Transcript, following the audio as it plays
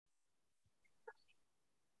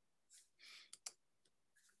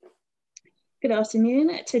Good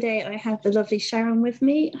afternoon. Today I have the lovely Sharon with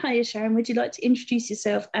me. Hiya, Sharon. Would you like to introduce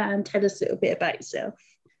yourself and tell us a little bit about yourself?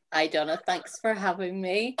 Hi, Donna. Thanks for having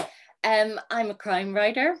me. I'm a crime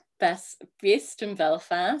writer, based in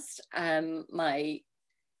Belfast. My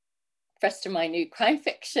first of my new crime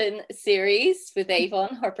fiction series with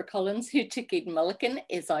Avon HarperCollins, Who Took Eden Mulligan,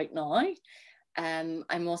 is out now.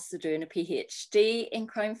 I'm also doing a PhD in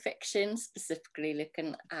crime fiction, specifically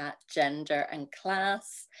looking at gender and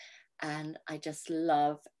class. And I just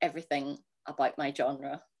love everything about my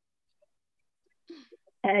genre.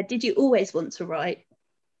 Did you always want to write?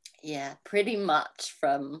 Yeah, pretty much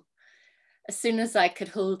from as soon as I could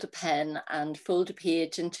hold a pen and fold a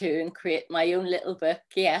page in two and create my own little book,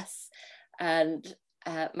 yes. And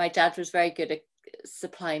my dad was very good at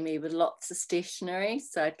supplying me with lots of stationery.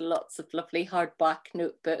 So I had lots of lovely hardback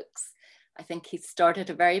notebooks. I think he started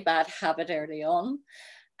a very bad habit early on.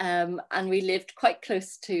 And we lived quite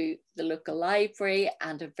close to the local library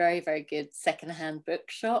and a very, very good secondhand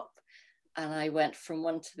bookshop. And I went from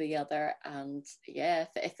one to the other. And yeah,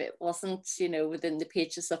 if it wasn't, within the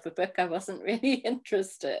pages of a book, I wasn't really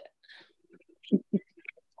interested.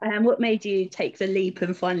 And what made you take the leap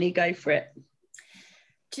and finally go for it?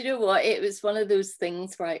 Do you know what? It was one of those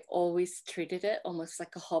things where I always treated it almost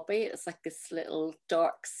like a hobby. It's like this little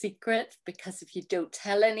dark secret, because if you don't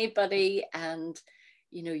tell anybody and,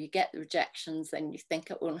 you get the rejections, then you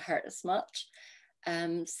think it won't hurt as much.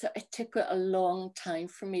 So it took a long time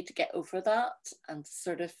for me to get over that and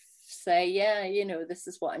sort of say, yeah, this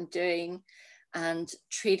is what I'm doing, and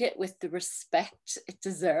treat it with the respect it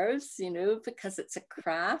deserves, because it's a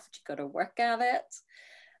craft, you've got to work at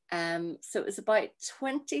it. So it was about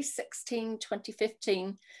 2016,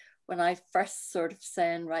 2015 when I first sort of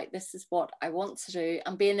saying, right, this is what I want to do,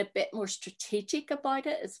 and being a bit more strategic about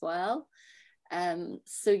it as well.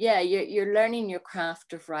 So yeah, you're learning your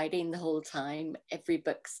craft of writing the whole time. Every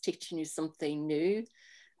book's teaching you something new,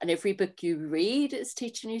 and every book you read is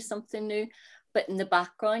teaching you something new. But in the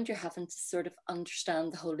background, you're having to sort of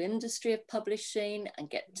understand the whole industry of publishing and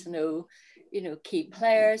get to know, key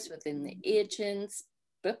players within the agents,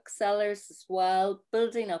 booksellers as well,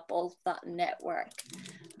 building up all that network,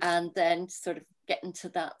 and then sort of getting to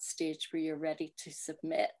that stage where you're ready to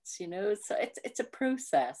submit. So it's a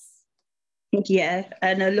process. Yeah,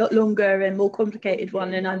 and a lot longer and more complicated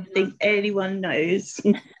one than I think anyone knows.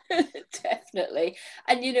 Definitely.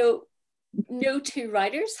 And no two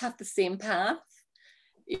writers have the same path.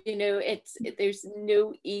 There's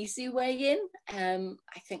no easy way in.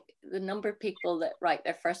 I think the number of people that write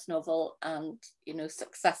their first novel and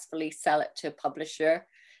successfully sell it to a publisher,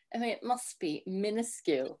 I mean, it must be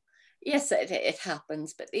minuscule. Yes, it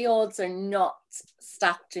happens, but the odds are not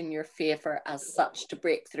stacked in your favor as such to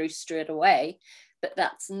break through straight away. But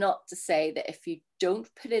that's not to say that if you don't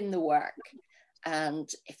put in the work, and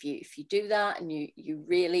if you do that and you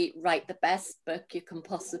really write the best book you can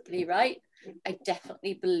possibly write, I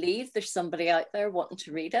definitely believe there's somebody out there wanting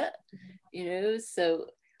to read it. So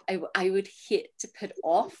I would hate to put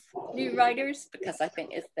off new writers, because I think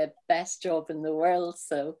it's the best job in the world.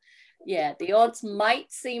 So yeah, the odds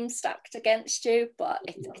might seem stacked against you, but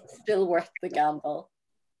it's still worth the gamble.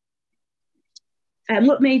 And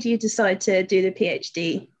what made you decide to do the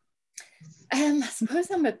PhD? I suppose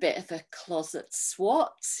I'm a bit of a closet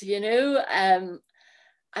swot. I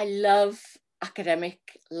love academic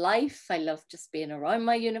life. I love just being around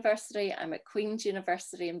my university. I'm at Queen's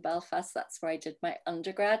University in Belfast. That's where I did my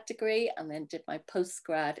undergrad degree, and then did my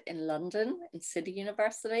postgrad in London in City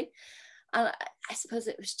University. And I suppose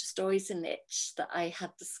it was just always an itch that I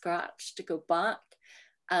had to scratch to go back.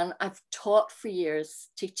 And I've taught for years,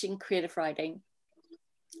 teaching creative writing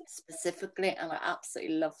specifically, and I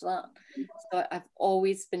absolutely love that. So I've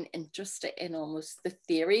always been interested in almost the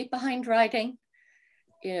theory behind writing.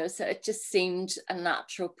 So it just seemed a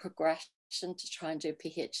natural progression to try and do a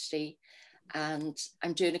PhD. And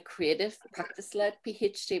I'm doing a creative practice-led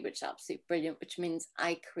PhD, which is absolutely brilliant, which means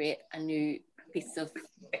I create a new piece of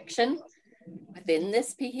fiction within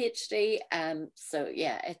this PhD. So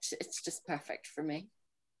yeah, it's just perfect for me.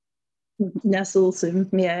 That's awesome.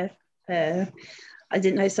 Yeah. I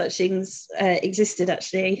didn't know such things existed,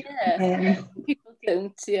 actually. Yeah, people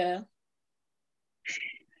don't, yeah.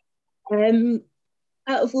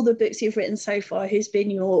 Out of all the books you've written so far, who's been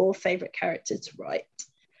your favourite character to write?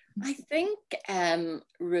 I think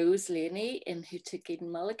Rose Laney in Who Took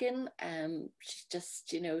Eden Mulligan. She's just,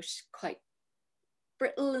 she's quite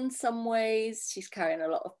brittle in some ways. She's carrying a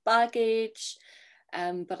lot of baggage,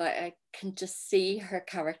 but I can just see her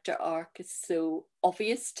character arc is so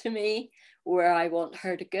obvious to me where I want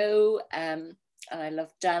her to go. And I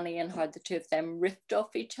love Danny and how the two of them riffed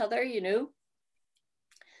off each other.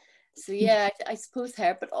 So yeah, I suppose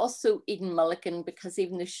her, but also Eden Mulligan, because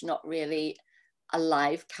even though she's not really a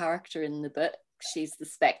live character in the book, she's the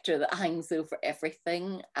spectre that hangs over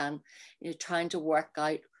everything, and trying to work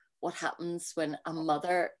out what happens when a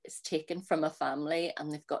mother is taken from a family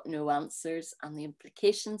and they've got no answers, and the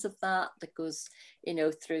implications of that goes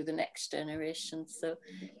through the next generation. So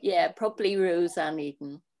yeah, probably Rose and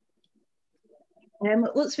Eden.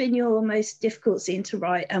 What's been your most difficult scene to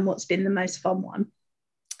write, and what's been the most fun one?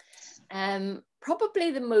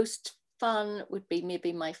 Probably the most fun would be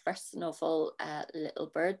maybe my first novel,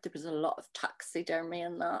 Little Bird. There was a lot of taxidermy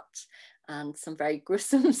in that and some very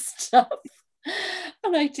gruesome stuff.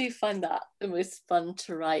 And I do find that the most fun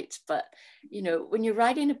to write. But, when you're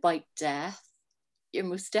writing about death, you're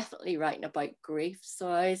most definitely writing about grief. So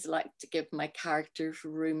I always like to give my characters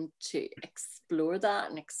room to explore that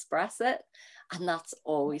and express it. And that's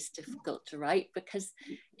always difficult to write, because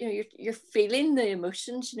you're feeling the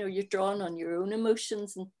emotions, you're drawing on your own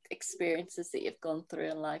emotions and experiences that you've gone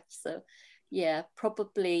through in life. So yeah,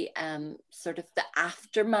 probably sort of the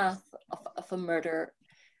aftermath of a murder.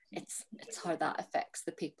 It's how that affects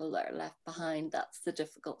the people that are left behind. That's the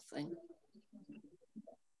difficult thing.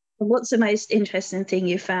 What's the most interesting thing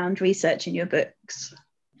you found researching your books?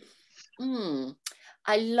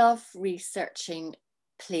 I love researching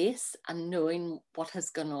place and knowing what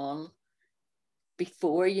has gone on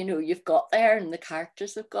before you've got there and the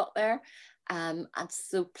characters have got there, and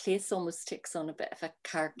so place almost takes on a bit of a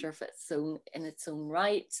character of its own in its own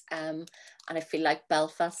right, and I feel like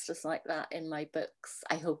Belfast is like that in my books.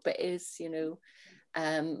 I hope it is,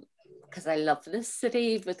 because I love this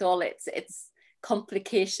city with all its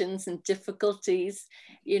complications and difficulties.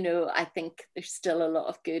 I think there's still a lot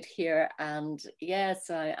of good here, and yes,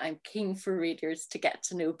 I'm keen for readers to get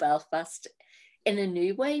to know Belfast in a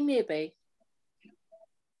new way, maybe.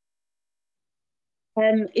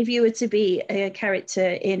 If you were to be a character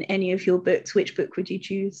in any of your books, which book would you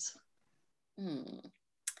choose?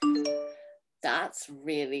 That's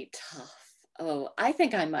really tough. Oh, I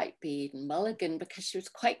think I might be Eden Mulligan, because she was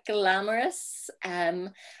quite glamorous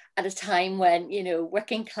at a time when,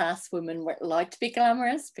 working class women weren't allowed to be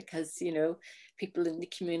glamorous, because, people in the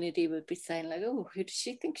community would be saying like, oh, who does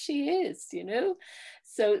she think she is,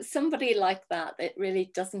 So somebody like that really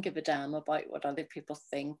doesn't give a damn about what other people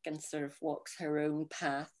think and sort of walks her own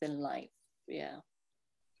path in life. Yeah.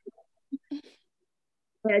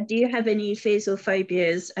 Do you have any fears or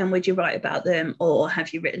phobias, and would you write about them, or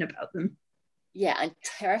have you written about them? Yeah, I'm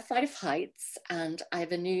terrified of heights, and I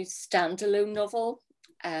have a new standalone novel.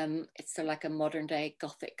 It's like a modern day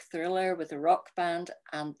gothic thriller with a rock band,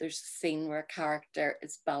 and there's a scene where a character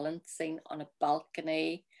is balancing on a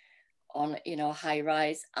balcony on a high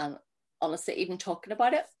rise, and honestly, even talking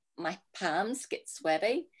about it, my palms get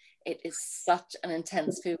sweaty. It is such an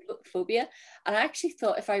intense phobia. And I actually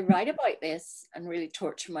thought, if I write about this and really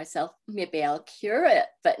torture myself, maybe I'll cure it.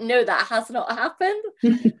 But no, that has not happened.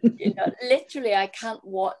 Literally, I can't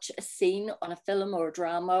watch a scene on a film or a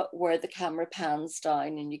drama where the camera pans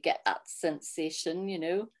down and you get that sensation,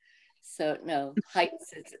 So no,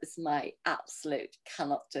 heights is my absolute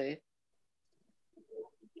cannot do.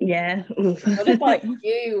 Yeah. What about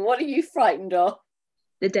you? What are you frightened of?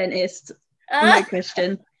 The dentist. No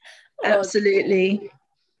question. Absolutely.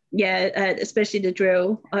 Yeah, especially the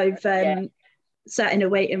drill. I've sat in a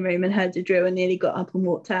waiting room and heard the drill and nearly got up and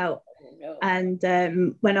walked out. No.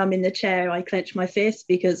 And when I'm in the chair, I clench my fist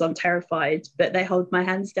because I'm terrified, but they hold my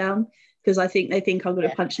hands down because they think I'm going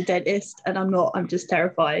to punch the dentist, and I'm not. I'm just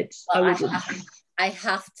terrified. Well, I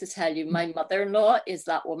have to tell you, my mother-in-law is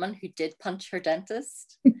that woman who did punch her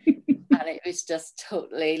dentist. And it was just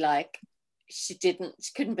totally like, she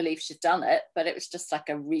couldn't believe she'd done it, but it was just like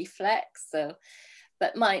a reflex. So,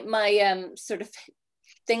 but my sort of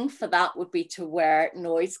thing for that would be to wear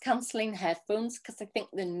noise cancelling headphones, because I think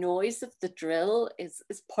the noise of the drill is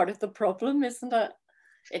part of the problem, isn't it?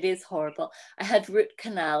 It is horrible. I had root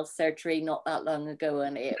canal surgery not that long ago,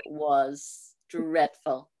 and it was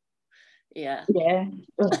dreadful. Yeah. Yeah.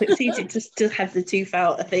 Well, it's easy to have the tooth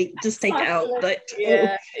out, I think. Just take it out. But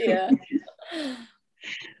yeah.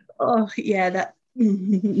 Oh yeah, that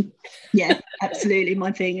yeah, absolutely.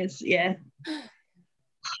 My thing is, yeah.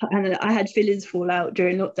 And I had fillings fall out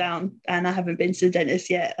during lockdown, and I haven't been to the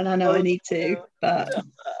dentist yet, and I know I need to, but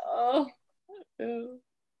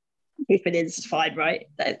if it is fine, right?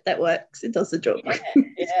 That works. It does the job.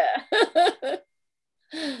 Yeah.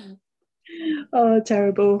 Oh,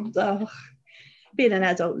 terrible. Oh, being an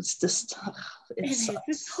adult is just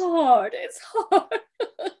it's hard.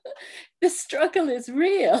 The struggle is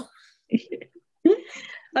real.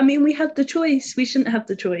 I mean, we have the choice. We shouldn't have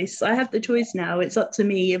the choice. I have the choice now. It's up to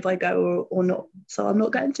me if I go or not. So I'm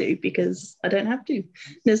not going to because I don't have to.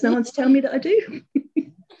 There's no one to tell me that I do.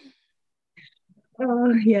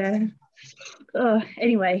 Oh, yeah.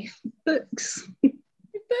 Anyway, books.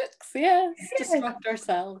 Books, yes, distract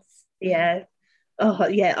ourselves. Yeah. Oh,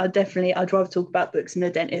 yeah, I'd rather talk about books than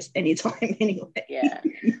a dentist anytime anyway. Yeah.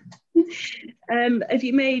 Have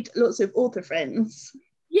you made lots of author friends?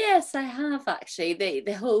 Yes, I have actually.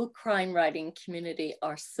 The whole crime writing community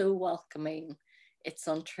are so welcoming. It's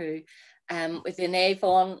untrue. Within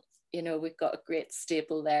Avon, you know, we've got a great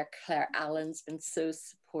stable there. Claire Allen's been so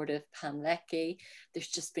supportive, Pam Leckie. There's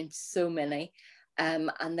just been so many.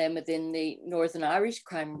 And then within the Northern Irish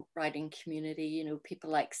crime writing community, you know,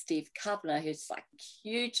 people like Steve Kavanagh, who's like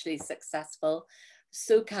hugely successful,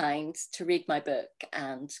 so kind to read my book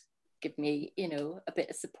and give me, you know, a bit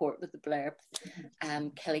of support with the blurb.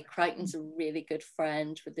 Kelly Crichton's a really good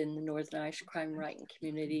friend within the Northern Irish crime writing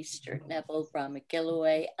community. Stuart Neville, Bram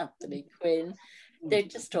McGilloway, Anthony Quinn. They're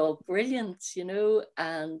just all brilliant, you know.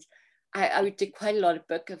 And I would do quite a lot of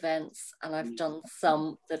book events, and I've done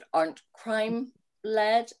some that aren't crime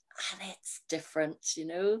led, and it's different, you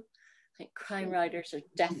know. I think crime writers are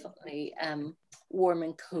definitely warm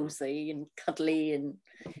and cozy and cuddly and,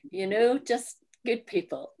 you know, just good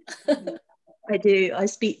people. I do. I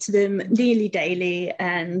speak to them nearly daily,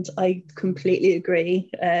 and I completely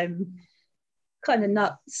agree. Kind of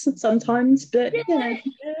nuts sometimes, but you know,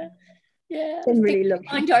 yeah. generally lovely.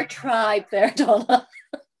 Find our tribe there, Donna.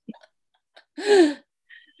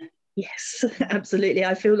 Yes, absolutely.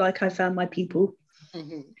 I feel like I found my people,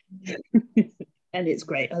 Mm-hmm. and it's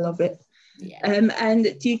great. I love it. Yeah.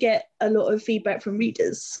 And do you get a lot of feedback from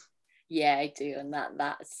readers? Yeah, I do, and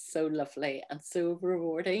that's so lovely and so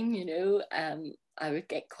rewarding. You know, I would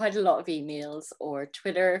get quite a lot of emails or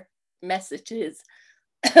Twitter messages.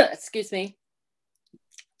 Excuse me,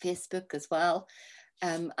 Facebook as well.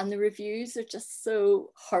 And the reviews are just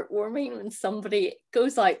so heartwarming when somebody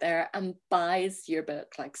goes out there and buys your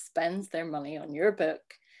book, like spends their money on your book,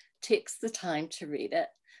 takes the time to read it,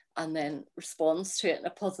 and then responds to it in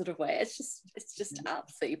a positive way. It's just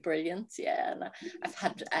absolutely brilliant. Yeah, and I've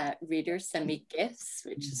had readers send me gifts,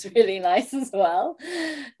 which is really nice as well.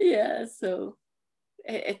 Yeah, so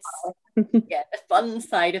it's yeah, the fun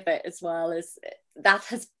side of it as well is that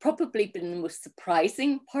has probably been the most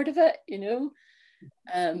surprising part of it, you know.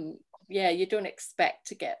 Yeah, you don't expect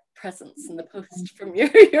to get presents in the post from your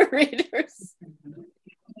readers.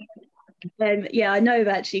 Yeah, I know of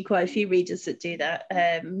actually quite a few readers that do that.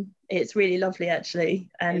 It's really lovely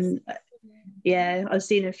actually, and yeah, I've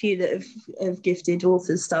seen a few that have gifted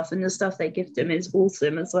authors stuff, and the stuff they gift them is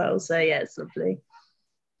awesome as well. So yeah, it's lovely.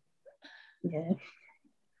 Yeah.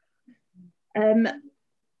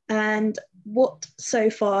 And what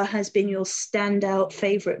so far has been your standout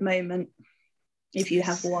favourite moment, if you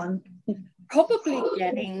have one? Probably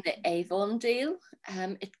getting the Avon deal.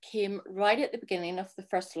 It came right at the beginning of the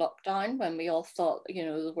first lockdown when we all thought, you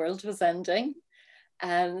know, the world was ending.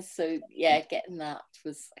 So yeah, getting that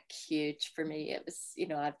was like huge for me. It was, you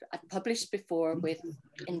know, I'd published before with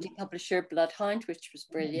indie publisher Bloodhound, which was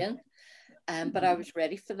brilliant. But I was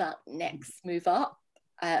ready for that next move up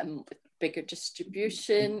with bigger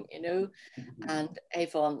distribution, you know, and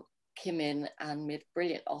Avon came in and made a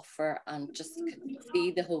brilliant offer and just could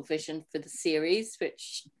see the whole vision for the series,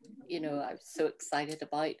 which, you know, I was so excited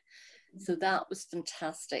about. So that was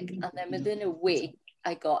fantastic. And then within a week,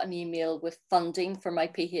 I got an email with funding for my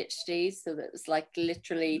PhD. So that was like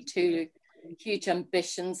literally two huge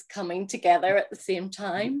ambitions coming together at the same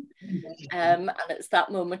time. And it's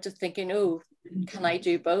that moment of thinking, oh, can I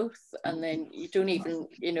do both? And then you don't even,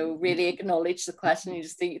 you know, really acknowledge the question. You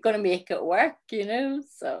just think you're going to make it work, you know?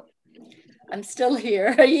 So I'm still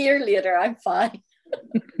here a year later. I'm fine.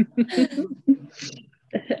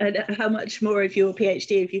 And how much more of your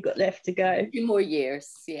PhD have you got left to go? A few more years,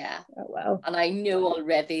 yeah. Oh, wow. And I know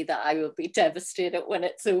already that I will be devastated when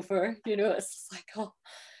it's over. You know, it's just like, oh,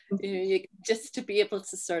 you know, just to be able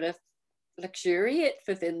to sort of luxuriate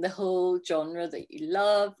within the whole genre that you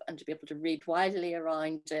love and to be able to read widely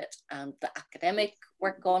around it and the academic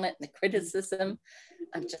work on it and the criticism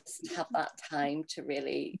and just have that time to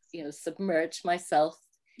really, you know, submerge myself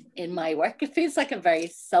in my work. It feels like a very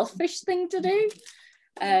selfish thing to do.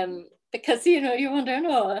 Because, you know, you're wondering,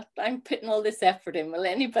 oh, I'm putting all this effort in. Will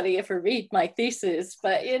anybody ever read my thesis?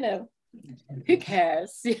 But, you know, who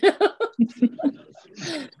cares? You know?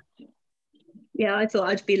 Yeah, I thought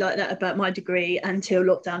I'd be like that about my degree until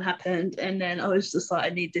lockdown happened, and then I was just like, I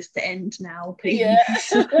need this to end now, please. Yeah.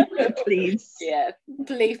 Please. Yeah,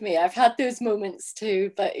 believe me, I've had those moments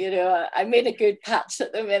too, but you know, I made a good patch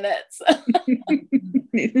at the minute. So.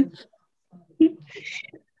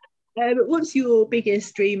 But what's your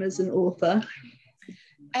biggest dream as an author?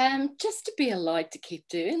 Just to be allowed to keep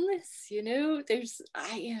doing this, you know,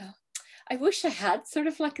 I wish I had sort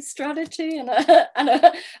of like a strategy and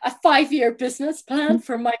a 5-year business plan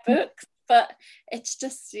for my books, but it's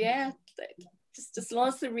just, yeah, just as long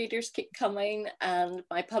as the readers keep coming and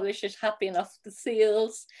my publisher's happy enough with the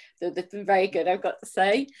sales, though they've been very good, I've got to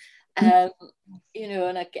say, you know,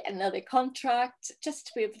 and I get another contract, just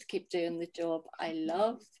to be able to keep doing the job I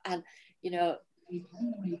love. And, you know,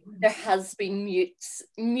 there has been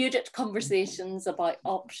muted conversations about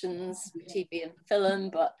options, TV and film,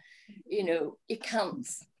 but you know, you can't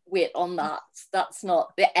wait on that. That's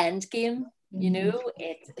not the end game. You know,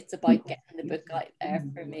 it's about getting the book out there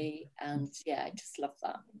for me, and yeah, I just love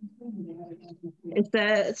that. It's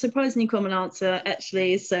a surprisingly common answer,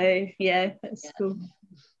 actually. So yeah, that's cool.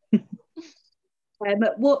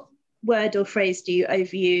 What word or phrase do you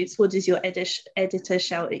overuse? What does your editor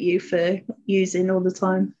shout at you for using all the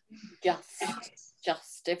time?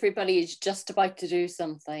 Just everybody is just about to do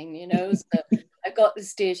something, you know. So I've got the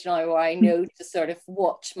stage now where I know to sort of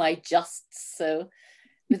watch my justs. So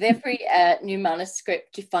with every new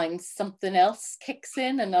manuscript, you find something else kicks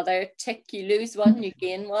in, another tick, you lose one, you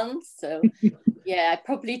gain one. So yeah, I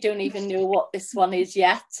probably don't even know what this one is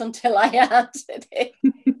yet until I add it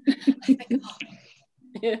in. I think, oh,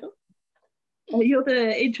 you know. You're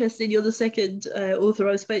the second author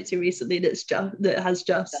I spoke to recently that has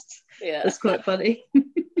just. Yeah. That's quite funny.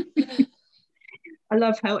 I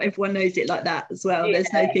love how everyone knows it like that as well. Yeah,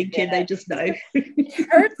 there's no thinking, they just know. It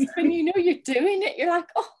hurts when you know you're doing it. You're like,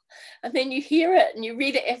 oh, and then you hear it and you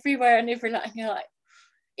read it everywhere and you're like,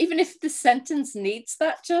 even if the sentence needs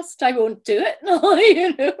that, just I won't do it now,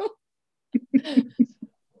 you know.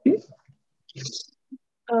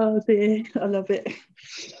 Oh dear, I love it.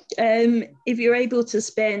 If you're able to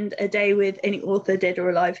spend a day with any author, dead or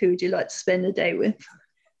alive, who would you like to spend a day with?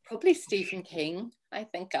 Probably Stephen King. I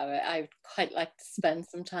think I would quite like to spend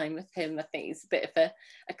some time with him. I think he's a bit of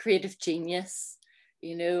a creative genius,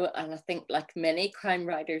 you know, and I think like many crime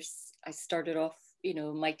writers, I started off, you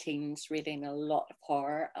know, my teens reading a lot of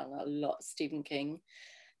horror and a lot of Stephen King.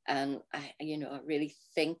 And I really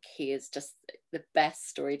think he is just the best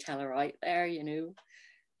storyteller out there, you know.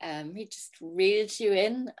 He just reels you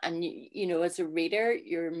in, and you know, as a reader,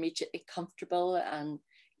 you're immediately comfortable, and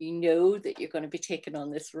you know that you're going to be taken on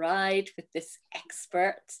this ride with this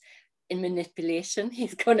expert in manipulation.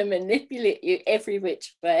 He's going to manipulate you every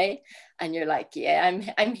which way, and you're like, yeah,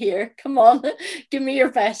 I'm here. Come on, give me your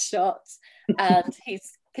best shots. And he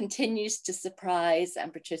continues to surprise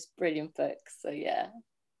and produce brilliant books. So yeah.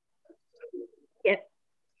 Yep.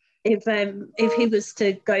 If he was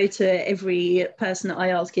to go to every person that I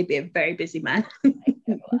ask, he'd be a very busy man.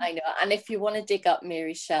 I know. And if you want to dig up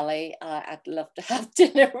Mary Shelley, I'd love to have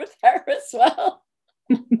dinner with her as well.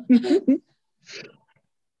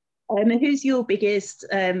 Who's your biggest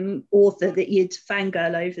author that you'd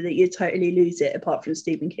fangirl over, that you'd totally lose it, apart from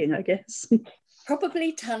Stephen King, I guess?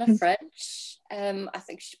 Probably Tana French. I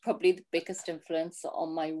think she's probably the biggest influence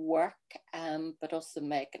on my work, but also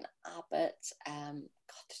Megan Abbott.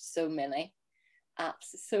 God, there's so many,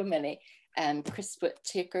 absolutely so many. Chris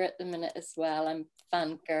Whittaker at the minute as well. I'm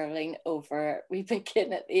fangirling over We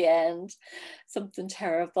Begin at the End, Something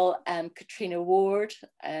Terrible. Katrina Ward.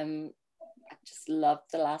 I just love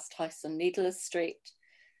The Last House on Needless Street.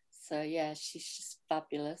 So yeah, she's just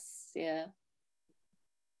fabulous. Yeah.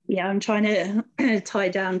 Yeah, I'm trying to tie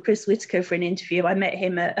down Chris Whittaker for an interview. I met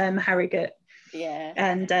him at Harrogate. Yeah.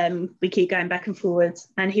 And we keep going back and forwards.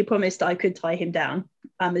 And he promised I could tie him down.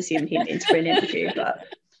 I'm assuming he means for an interview, but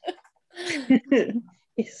yeah.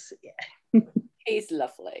 He's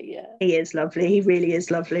lovely, yeah. He is lovely. He really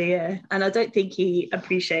is lovely, yeah. And I don't think he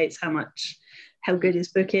appreciates how good his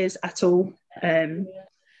book is at all.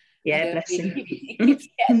 Yeah, bless him. He keeps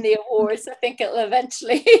getting the awards. I think it'll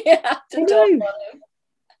eventually have to top on him.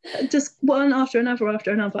 Just one after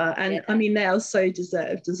another, and yeah. I mean, they are so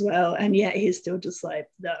deserved as well, and yet he's still just like,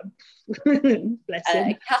 no. Bless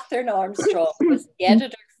him. Catherine Armstrong was the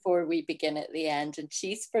editor for We Begin at the End, and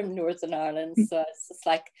she's from Northern Ireland, so it's just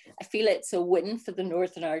like, I feel it's a win for the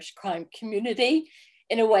Northern Irish crime community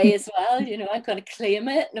in a way as well. You know, I'm going to claim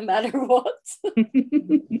it no matter what.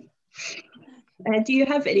 Do you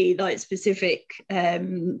have any like specific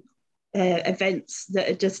events that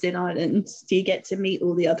are just in Ireland? Do you get to meet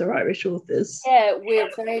all the other Irish authors? Yeah, we're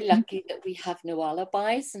very lucky that we have No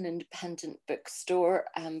Alibis, an independent bookstore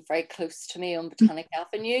very close to me on Botanic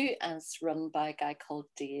Avenue, and it's run by a guy called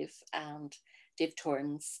Dave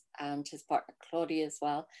Torrance and his partner Claudia as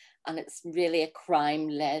well. And it's really a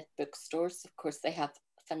crime-led bookstore. So of course they have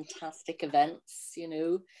fantastic events, you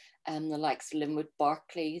know, the likes of Linwood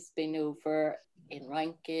Barclay's been over in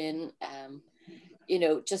Rankin, you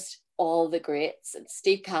know, just all the greats. And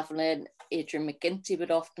Steve Cavanagh, Adrian McGinty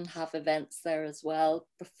would often have events there as well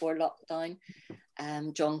before lockdown.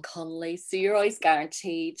 John Connolly. So you're always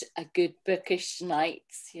guaranteed a good bookish night,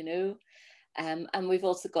 you know. And we've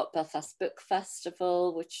also got Belfast Book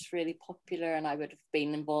Festival, which is really popular, and I would have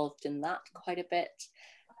been involved in that quite a bit.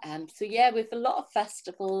 So yeah, we've a lot of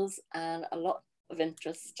festivals and a lot of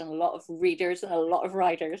interest and a lot of readers and a lot of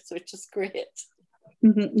writers, which is great.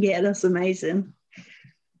 Yeah, that's amazing.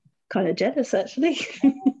 Kind of jealous, actually.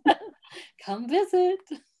 Come visit.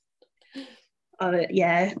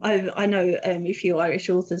 Yeah, I know a few Irish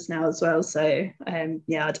authors now as well, so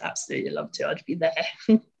yeah, I'd absolutely love to. I'd be there.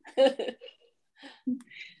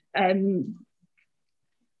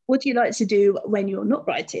 What do you like to do when you're not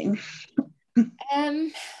writing?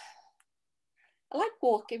 I like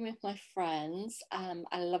walking with my friends.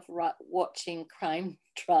 I love watching crime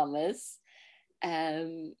dramas.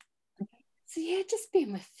 So yeah, just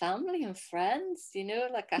being with family and friends, you know,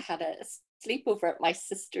 like I had a sleepover at my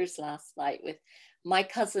sister's last night with my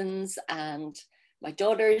cousins and my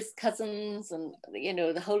daughter's cousins and, you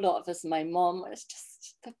know, the whole lot of us, my mom. It's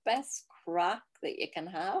just the best crack that you can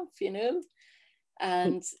have, you know,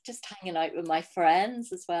 and just hanging out with my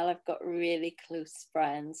friends as well. I've got really close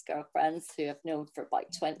friends, girlfriends who I've known for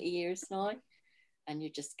about 20 years now. And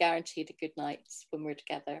you're just guaranteed a good night when we're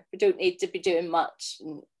together. We don't need to be doing much.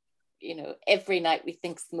 And, you know, every night we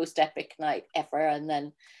think it's the most epic night ever, and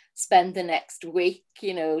then spend the next week,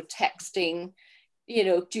 you know, texting, you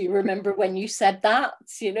know, do you remember when you said that?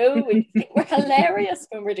 You know, we think we're hilarious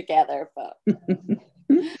when we're together, but.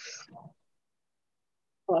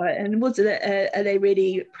 Right, and was it? Are they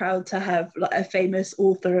really proud to have like a famous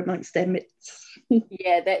author amongst their midst?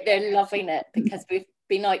 Yeah, they're loving it because we've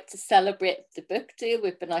been out to celebrate the book deal,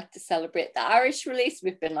 we've been out to celebrate the Irish release,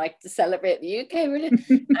 we've been out to celebrate the UK release.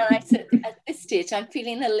 And I said, at this stage, I'm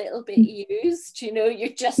feeling a little bit used, you know, you're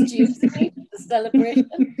just using me for the celebration.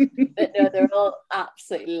 But no, they're all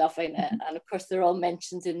absolutely loving it. And of course, they're all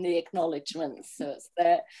mentioned in the acknowledgements. So it's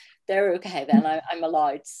they're okay then. I'm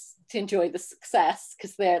allowed to enjoy the success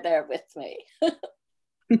because they're there with me.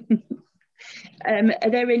 Are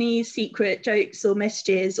there any secret jokes or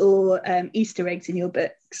messages or Easter eggs in your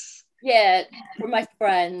books? Yeah, for my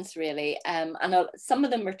friends, really. And some of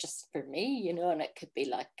them are just for me, you know, and it could be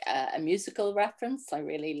like a musical reference. I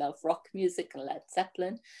really love rock music and Led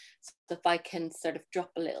Zeppelin. So if I can sort of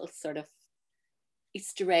drop a little sort of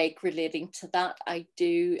Easter egg relating to that, I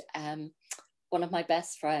do. One of my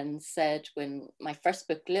best friends said when my first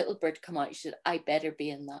book, Little Bird, came out, she said, I better be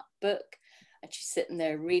in that book. And she's sitting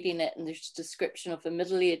there reading it, and there's a description of a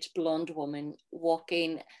middle-aged blonde woman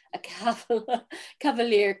walking a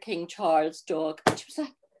Cavalier King Charles dog. And she was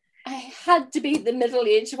like, I had to be the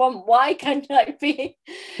middle-aged one. Why can't I be,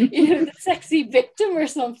 you know, the sexy victim or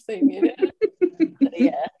something, you know? But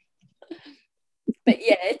yeah. But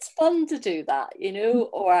yeah, it's fun to do that, you know,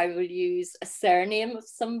 or I will use a surname of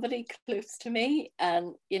somebody close to me,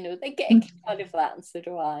 and, you know, they get a kick out of that, and so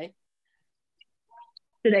do I.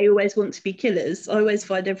 Do they always want to be killers? I always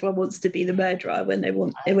find everyone wants to be the murderer when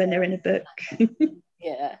they're in a book.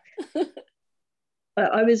 Yeah.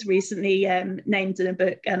 I was recently named in a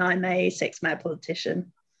book, and I'm a sex mad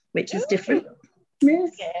politician, which is different. Yeah.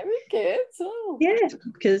 Very good. Oh. Yeah,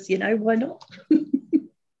 because, you know, why not?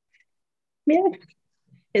 Yeah,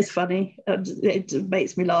 it's funny. It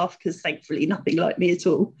makes me laugh because thankfully nothing like me at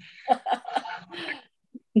all.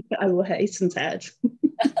 I will hasten to add.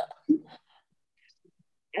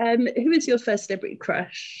 Who is your first celebrity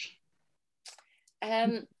crush?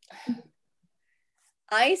 I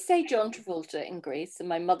say John Travolta in Grease, and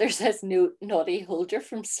my mother says no, Noddy Holder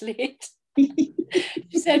from Slade.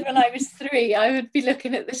 She said when I was 3, I would be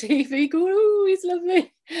looking at the TV going, oh, he's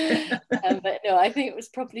lovely. But no, I think it was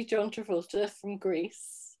probably John Travolta from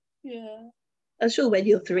Grease. Yeah. I'm sure when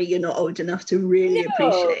you're 3, you're not old enough to really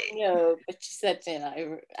appreciate. No, but she said, you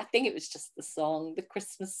know, I think it was just the song, the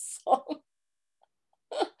Christmas song.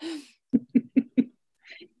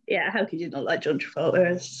 Yeah, how could you not like John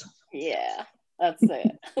Travolta? Yeah, that's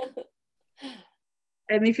it.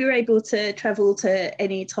 If you were able to travel to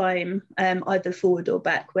any time, either forward or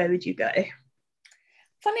back, where would you go?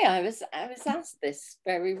 Funny, I was asked this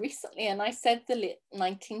very recently, and I said the late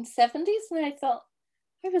 1970s, and I thought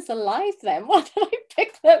I was alive then. Why did I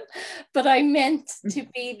pick them? But I meant to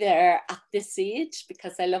be there at this age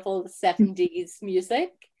because I love all the 70s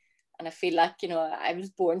music, and I feel like, you know, I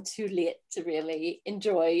was born too late to really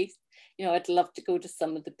enjoy. You know, I'd love to go to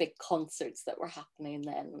some of the big concerts that were happening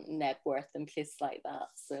then, Nebworth and places like that.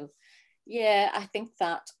 So, yeah, I think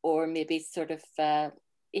that, or maybe sort of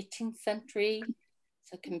 18th century.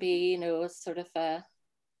 So it can be, you know, sort of a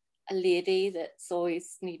lady that's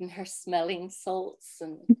always needing her smelling salts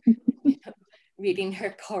and you know, reading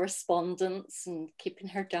her correspondence and keeping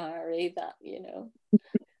her diary that, you know,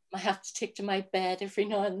 I have to take to my bed every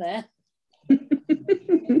now and then.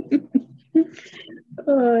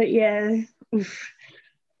 Oh yeah. Oof.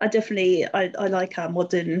 I like our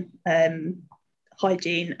modern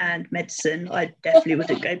hygiene and medicine. I definitely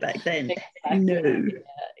wouldn't go back then. Exactly. No.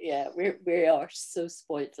 Yeah, we are so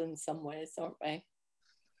spoiled in some ways, aren't we?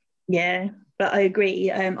 Yeah, but I agree.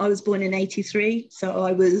 I was born in '83, so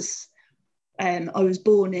I was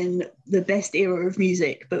born in the best era of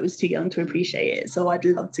music, but was too young to appreciate it. So I'd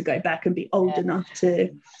love to go back and be old enough to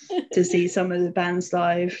see some of the bands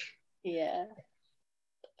live. Yeah.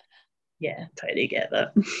 Yeah, totally get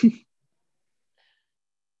that.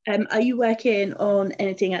 Are you working on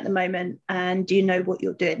anything at the moment, and do you know what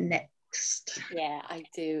you're doing next? Yeah, I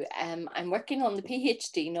do. I'm working on the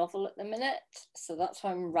PhD novel at the minute, so that's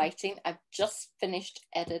what I'm writing. I've just finished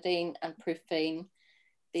editing and proofing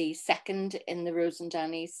the second in the Rose and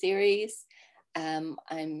Danny series. I'm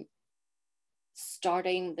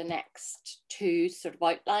starting the next two sort of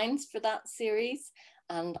outlines for that series,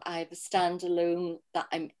 and I have a standalone that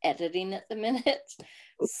I'm editing at the minute.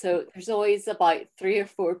 So there's always about 3 or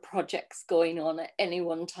 4 projects going on at any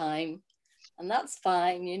one time, and that's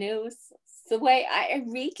fine, you know. It's the way I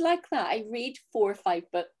read like that. I read 4 or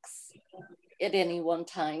 5 books at any one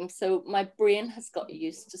time, so my brain has got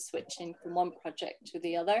used to switching from one project to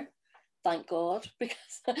the other, thank God, because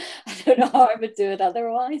I don't know how I would do it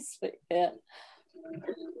otherwise. But yeah,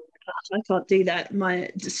 I can't do that.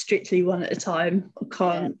 Just strictly one at a time. I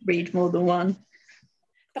can't read more than one.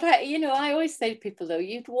 But I always say to people though,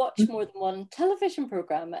 you'd watch more than one television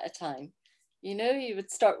program at a time. You know, you would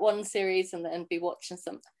start one series and then be watching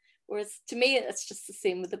something. Whereas to me, it's just the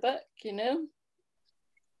same with the book, you know?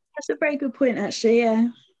 That's a very good point, actually, yeah.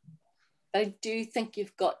 I do think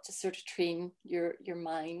you've got to sort of train your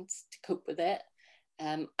mind to cope with it.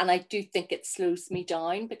 And I do think it slows me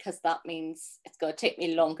down because that means it's going to take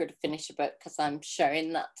me longer to finish a book because I'm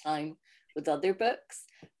sharing that time with other books.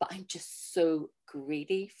 But I'm just so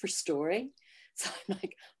greedy for story. So I'm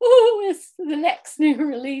like, oh, it's the next new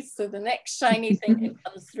release or the next shiny thing that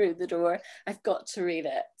comes through the door. I've got to read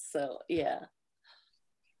it. So, yeah.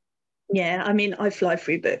 Yeah, I mean, I fly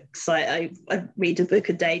through books. I read a book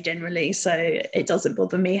a day generally, so it doesn't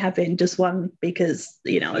bother me having just one because,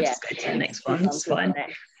 you know, I just go to the next one. It's fine.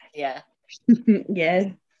 Yeah. Yeah.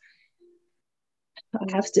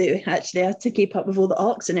 I have to keep up with all the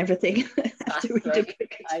arcs and everything. I have to read a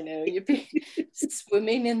book. I know, you'd be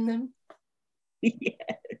swimming in them. Yeah.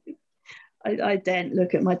 I don't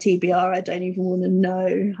look at my TBR. I don't even want to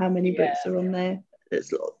know how many books are on there.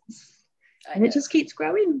 There's lots. And it just keeps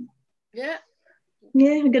growing. Yeah.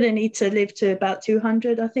 Yeah, I'm going to need to live to about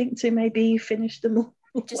 200, I think, to maybe finish them all.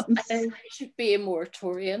 I think it should be a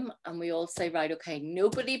moratorium, and we all say, right, okay,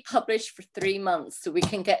 nobody publish for 3 months so we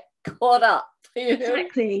can get caught up. You know?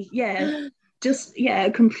 Exactly, yeah. Just,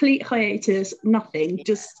 a complete hiatus, nothing. Yeah.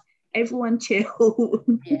 Just everyone chill.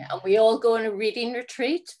 Yeah, and we all go on a reading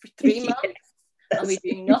retreat for 3 months, and we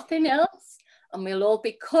do nothing else, and we'll all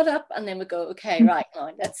be caught up, and then we go, okay, right,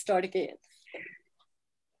 now let's start again.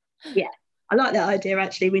 Yeah, I like that idea.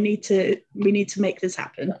 Actually, we need to make this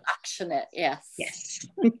happen. We'll action it. Yes.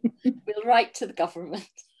 We'll write to the government.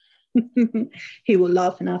 He will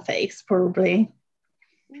laugh in our face, probably.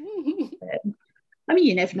 I mean,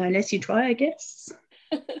 you never know unless you try, I guess.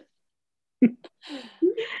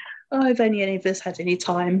 If only any of us had any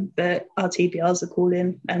time, but our TBRs are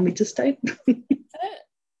calling and we just don't.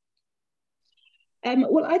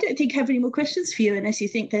 Well, I don't think I have any more questions for you unless you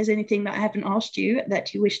think there's anything that I haven't asked you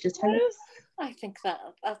that you wish to tell us. I think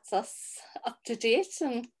that's us up to date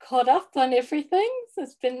and caught up on everything. So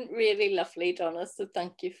it's been really lovely, Donna. So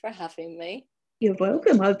thank you for having me. You're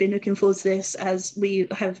welcome. I've been looking forward to this as we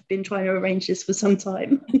have been trying to arrange this for some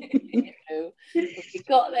time. We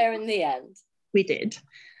got there in the end. We did.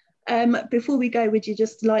 Before we go, would you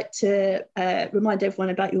just like to remind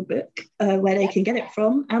everyone about your book, where they can get it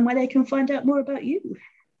from and where they can find out more about you?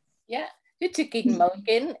 Yeah, Who Took Eden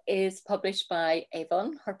Mulligan is published by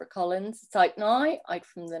Avon, HarperCollins. It's out now, out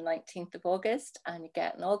from the 19th of August, and you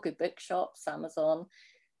get in all good bookshops, Amazon,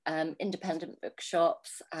 independent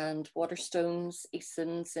bookshops, and Waterstones,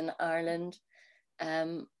 Eason's in Ireland.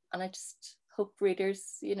 And I just hope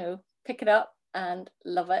readers, you know, pick it up and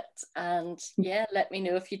love it. And yeah, let me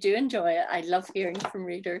know if you do enjoy it. I love hearing from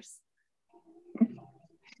readers.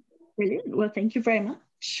 Brilliant. Well, thank you very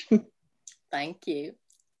much. Thank you.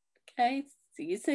 Okay, see you soon.